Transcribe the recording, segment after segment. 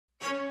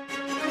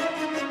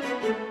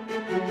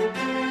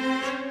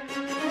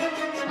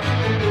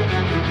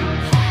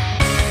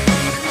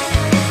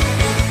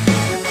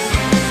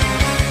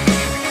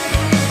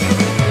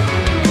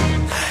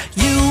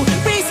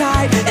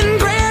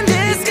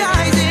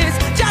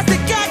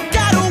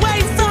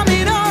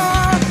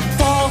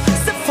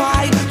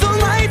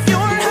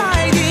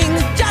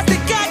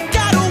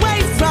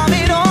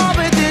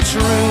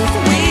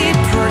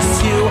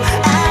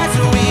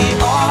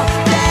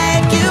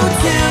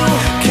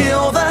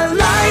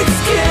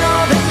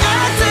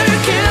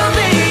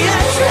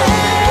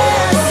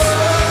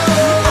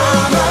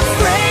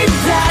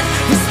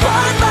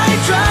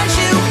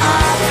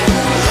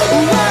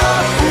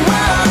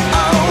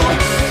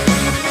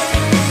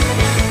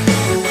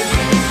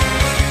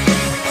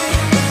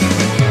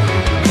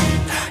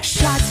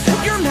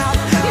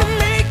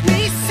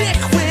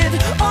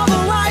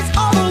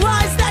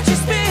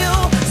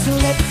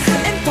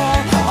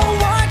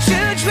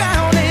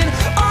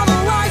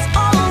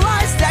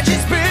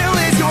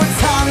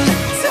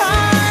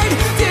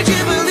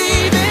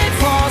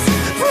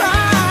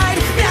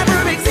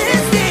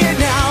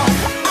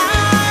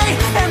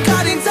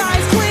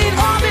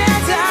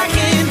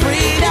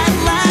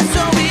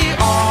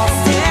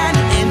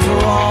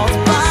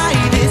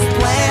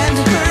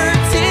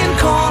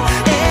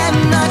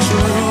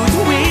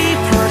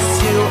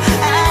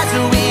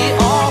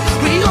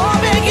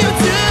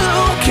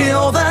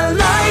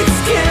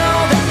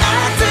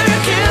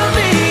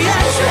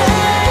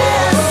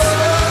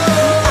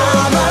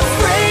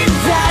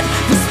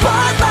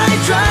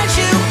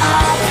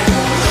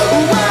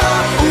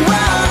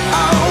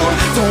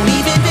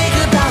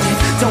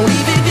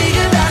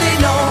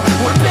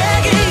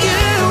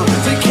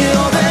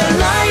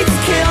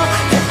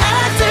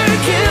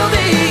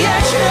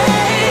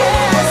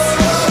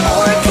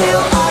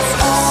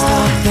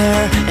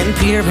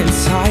here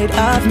inside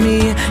of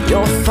me.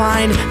 You'll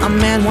find a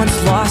man once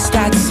lost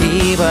at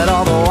sea, but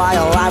all the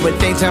while I would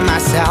think to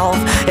myself,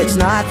 it's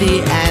not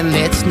the end,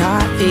 it's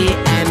not the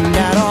end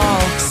at all.